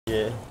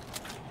shit.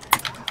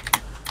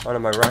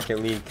 On my Rocket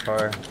League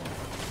car.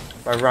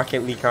 My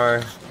Rocket League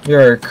car.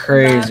 You're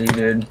crazy,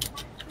 dude.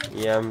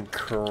 Yeah, I'm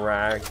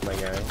cracked, my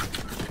guy.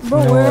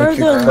 Bro, No, where are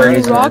you're the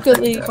crazy. new Rocket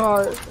League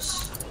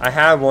cars? I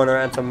have one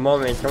at the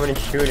moment. Somebody's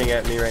shooting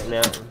at me right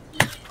now.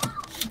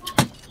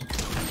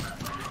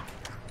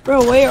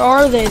 Bro, where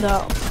are they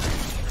though?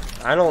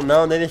 I don't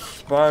know. They just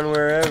spawn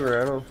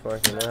wherever. I don't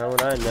fucking know. How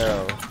would I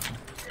know?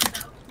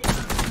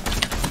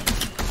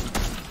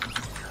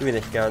 Give me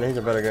this gun. Here's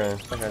a better gun.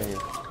 Fuck out of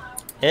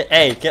here.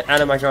 Hey, get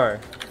out of my car.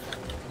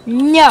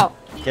 No.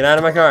 Get out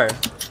of my car.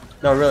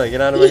 No, really,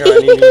 get out of my car. I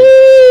need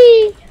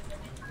you.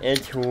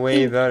 It's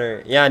way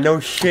better. Yeah, no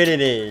shit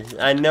it is.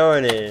 I know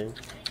it is.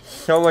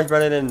 So much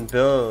better than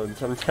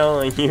builds. I'm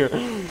telling you.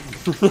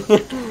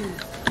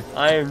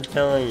 I am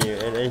telling you.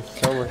 It is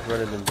so much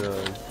better than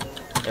builds.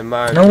 In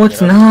my opinion. No,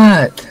 it's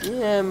not.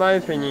 Yeah, in my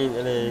opinion,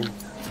 it is.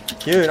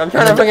 Dude, I'm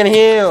trying to fucking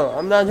heal.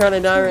 I'm not trying to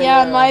die right now.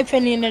 Yeah, in my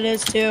opinion, it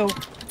is too.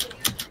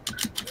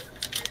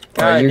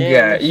 Oh,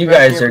 you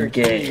guys are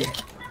gay.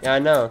 Yeah, I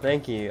know.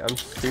 Thank you. I'm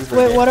super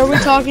Wait, gay. what are we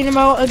talking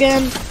about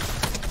again?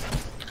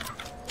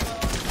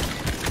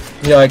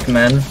 You like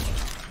men?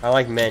 I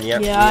like men.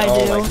 Yep. Yeah, we I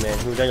all do. like men.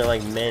 Who doesn't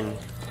like men?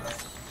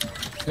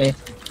 Me.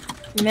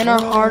 Men are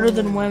harder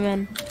than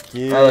women.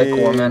 Dude. I like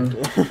women.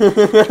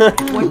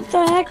 What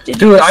the heck did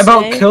you Dude, I say?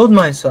 about killed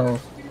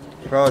myself.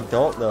 Bro,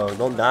 don't though.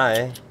 Don't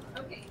die.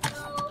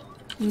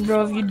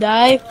 Bro, if you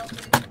die,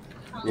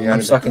 You I'm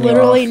gotta sucking you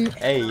literally, off.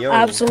 Hey, yo.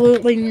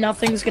 absolutely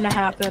nothing's gonna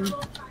happen.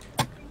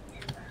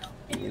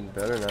 You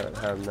better not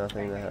have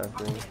nothing to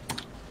happen.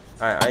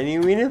 Alright,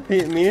 we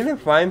need to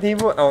find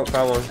people. Oh,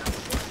 found one.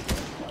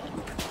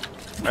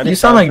 You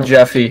sound like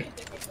Jeffy.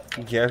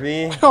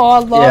 Jeffy? Oh, I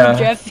love Yeah.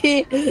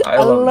 Jeffy. I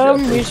love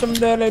Jeffy. me some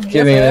better Jeffy.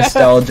 Give me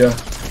nostalgia.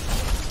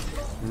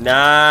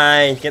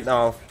 Nice. Get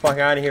the fuck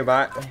out of here,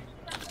 bot.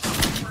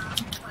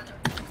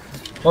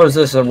 What is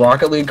this, a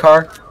Rocket League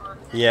car?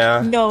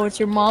 Yeah. No, it's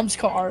your mom's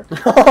car.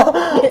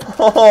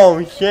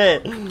 Oh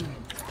shit.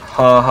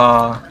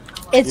 Haha.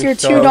 It's You're your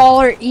so-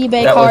 $2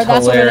 eBay That car. was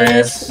That's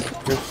hilarious. what it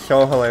is. You're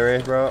so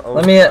hilarious, bro. Oh,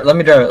 Let me drive it, let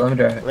me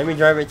drive it. Let me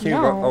drive it too,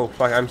 bro. No. Oh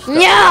fuck, I'm stuck.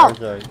 No! I'm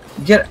sorry.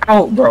 Get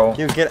out, bro.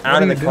 Dude, get What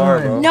out of are the you car,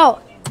 doing? bro. No,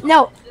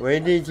 no. Where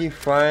did you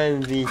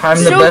find these? I'm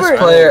the Silver.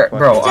 best player,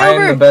 bro. I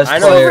am the best I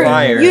know player.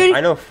 fire. in here. You-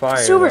 I know fire,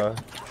 Silver. bro.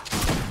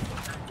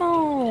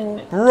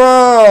 Oh.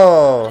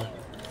 Bro!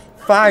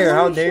 Fire,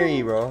 how dare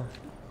you, bro?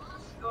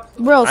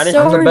 Bro, I just-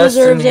 I'm Silver the best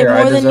deserves in it here,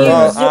 I more than you.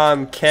 deserve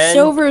Bro, Ken,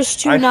 Silver's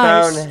too I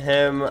nice. found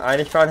him, I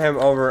just found him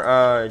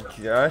over,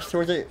 Just,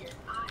 was it?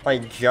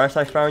 Like, Just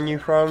I found you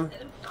from?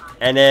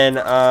 And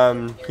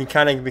then, he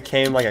kind of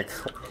became, like,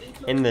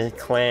 in the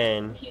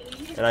clan.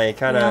 And I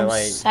kind of, I'm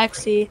like,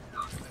 sexy.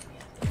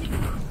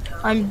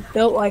 I'm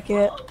built like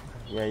it.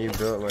 yeah, you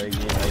built like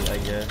it, I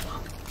guess.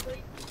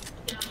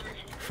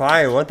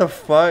 Fire, what the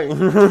fuck?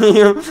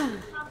 You're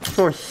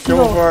so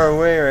No. far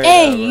away right now.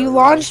 Hey, you bro.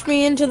 launched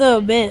me into the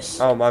abyss.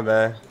 Oh, my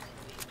bad.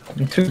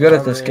 I'm too good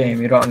at this game,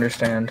 you don't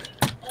understand.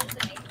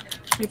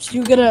 You're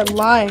too good at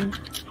lying.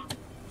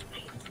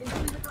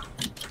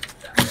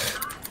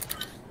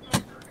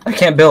 I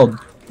can't build.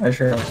 I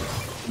sure am.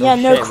 Yeah,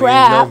 no shit,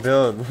 crap. No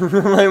build.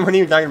 Like, what are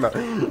you talking about?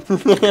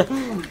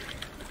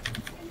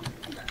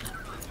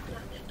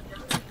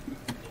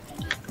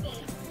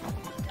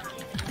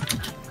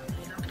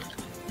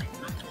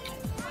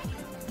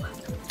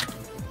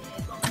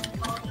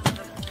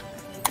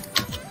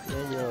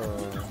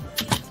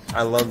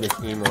 I love this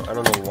emote. I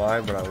don't know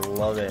why, but I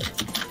love it.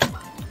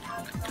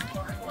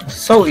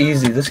 So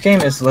easy. This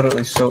game is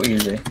literally so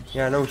easy.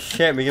 Yeah, no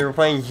shit, because we're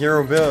playing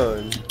zero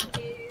build.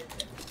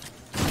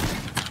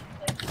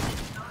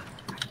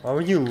 Why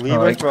would you leave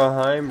us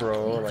behind,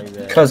 bro, like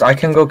that? Because I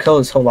can go kill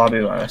this whole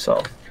lobby by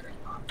myself.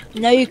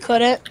 No, you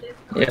couldn't.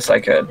 Yes, I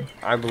could.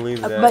 I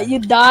believe that. But you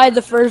died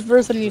the first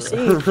person you see.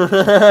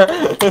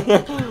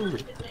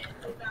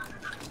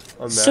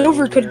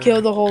 Silver could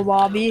kill the whole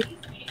lobby.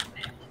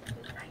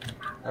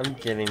 I'm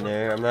getting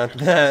there. I'm not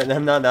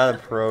that a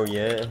pro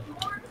yet.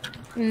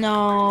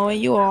 No,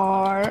 you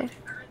are.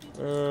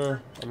 I'm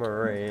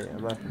alright.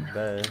 I'm not the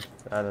best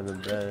out of the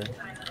best.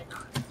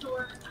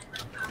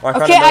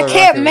 Okay, I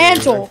can't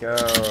mantle.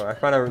 Let's go. I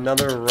found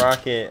another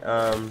Rocket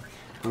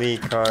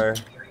League car.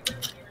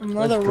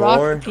 Another Let's go. rock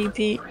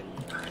PP.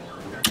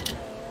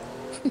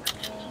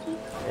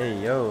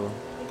 Hey yo.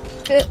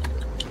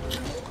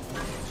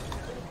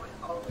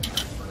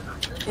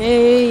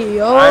 Hey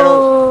yo. I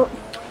don't-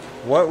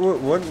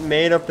 What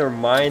made up their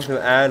mind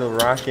to add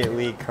Rocket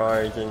League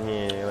cars in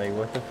here? Like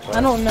what the fuck?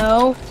 I don't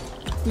know.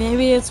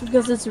 Maybe it's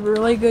because it's a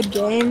really good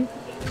game.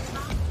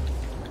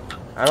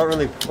 I don't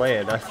really play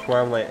it. That's why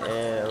I'm like,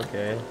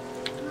 okay.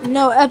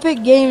 No,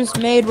 Epic Games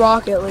made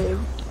Rocket League.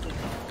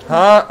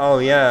 Huh? Oh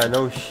yeah,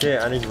 no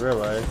shit. I just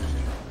realized.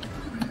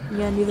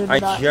 Yeah, neither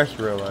did I I. just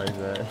realized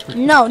that.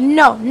 No,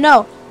 no,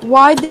 no.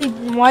 Why'd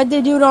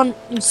they do it on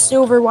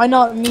Silver? Why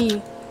not me?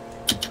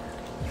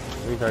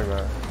 What are you talking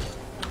about?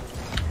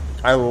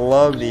 I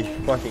love these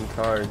fucking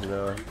cars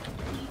though.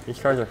 These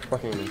cars are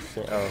fucking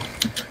insane. Oh.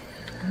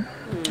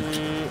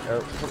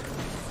 Oh.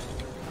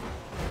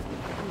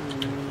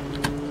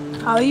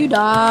 How you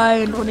die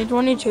in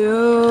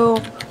 2022?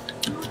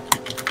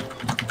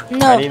 I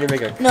No, need to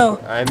make a. no.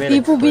 I made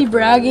People a be clip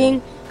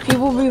bragging.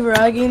 People be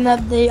bragging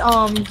that they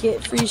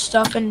get free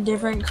stuff in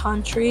different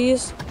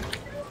countries.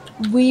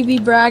 We be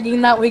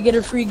bragging that we get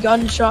a free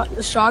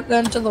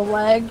shotgun to the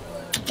leg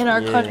in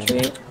our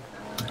country.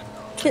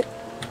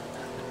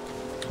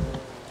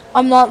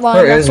 I'm not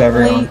lying. Where That's is the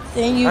everyone? only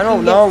thing you I can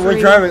don't know. get We're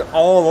free. driving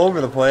all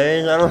over the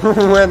place. I don't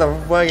know where the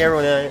fuck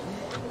everyone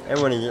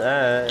is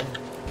at.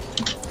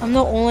 I'm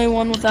the only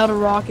one without a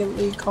Rocket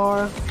League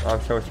car.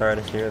 I'm so sorry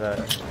to hear that.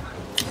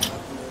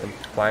 I'm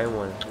buying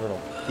one,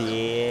 little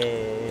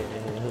bitch.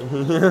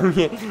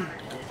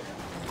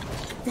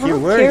 I don't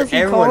Dude, care where's if you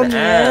everyone call me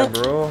at, it.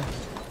 bro?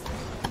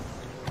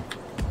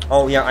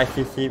 Oh yeah, I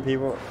can see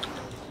people.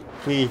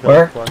 Please don't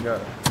Where? fuck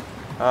up.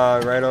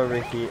 Right over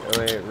here.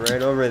 Wait,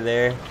 right over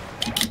there.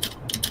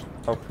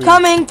 Oh, please.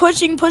 Coming,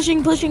 pushing,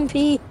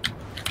 P.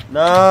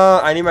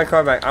 No, I need my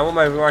car back. I want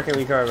my Rocket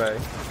League car back.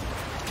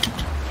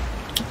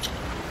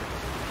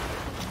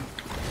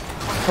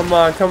 Come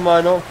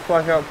on, don't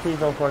fuck up. Please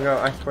don't fuck up.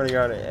 I swear to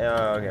God.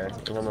 Okay.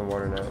 It's on the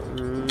water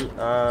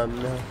now.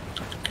 No.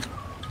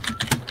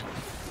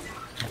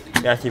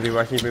 Yeah, I see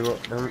people.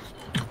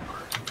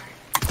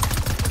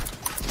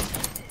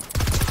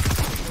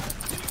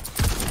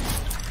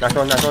 Knock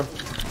one.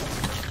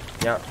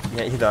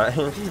 Yeah, you thought.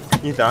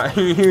 You thought.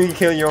 You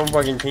killed your own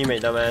fucking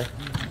teammate, dumbass.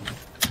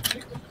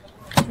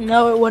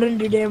 No, it wouldn't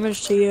do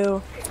damage to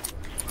you.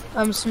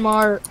 I'm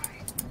smart.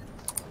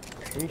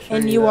 Are you sure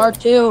And you're you not? are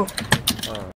too.